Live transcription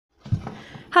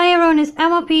Hi everyone, it's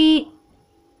MLP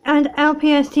and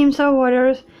LPS Team Star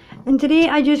Waters, and today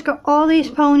I just got all these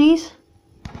ponies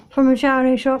from a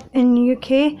charity shop in the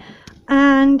UK,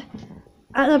 and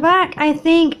at the back I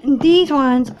think these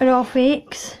ones are all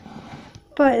fakes,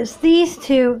 but it's these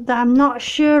two that I'm not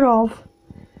sure of,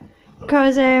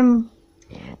 because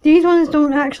these ones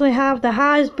don't actually have the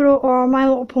Hasbro or My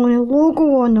Little Pony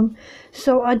logo on them,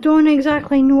 so I don't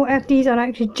exactly know if these are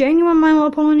actually genuine My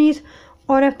Little Ponies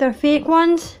or if they're fake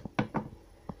ones.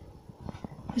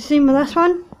 The same with this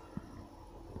one.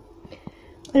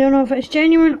 I don't know if it's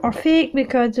genuine or fake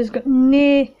because it's got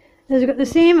the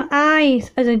same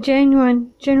eyes as a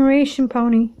genuine generation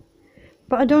pony,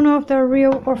 but I don't know if they're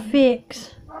real or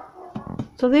fakes.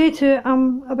 So they two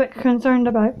I'm a bit concerned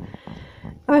about.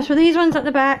 As for these ones at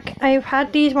the back, I've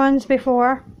had these ones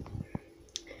before.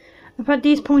 I've had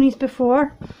these ponies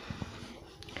before.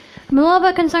 I'm a little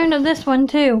bit concerned of this one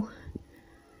too,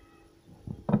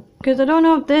 because I don't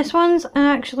know if this one's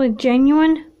actually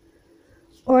genuine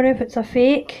or if it's a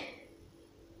fake.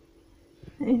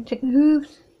 Check the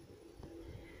hooves.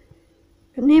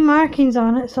 Got no markings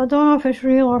on it, so I don't know if it's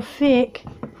real or fake.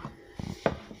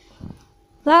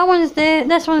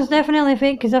 This one's definitely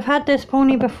fake because I've had this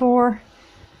pony before.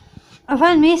 I've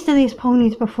had most of these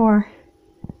ponies before.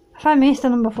 I've had most of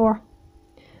them before.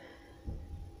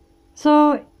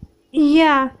 So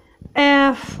yeah,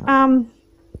 if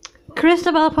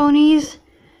Krista Bella ponies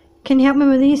can help me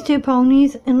with these two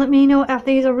ponies and let me know if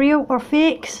these are real or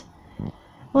fakes,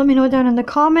 let me know down in the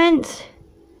comments.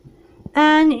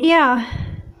 And yeah,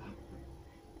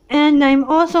 and I'm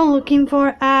also looking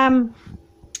for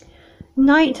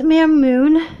Nightmare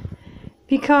Moon,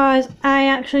 because I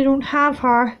actually don't have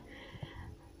her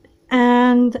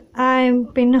and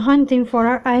I've been hunting for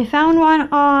her. I found one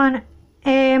on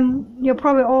you'll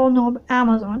probably all know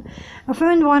Amazon. I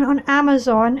found one on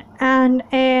Amazon and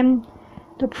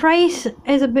the price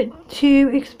is a bit too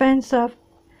expensive.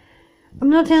 I'm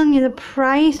not telling you the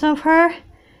price of her,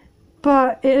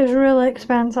 but it is really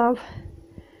expensive.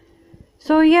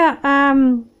 So yeah,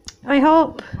 I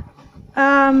hope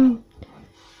Krista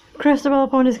Bella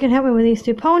ponies can help me with these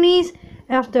two ponies,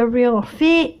 if they're real or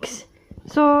fakes.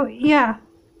 So yeah,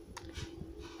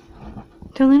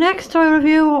 till the next toy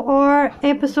review or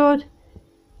episode,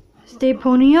 stay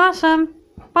pony awesome.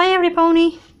 Bye every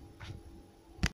pony.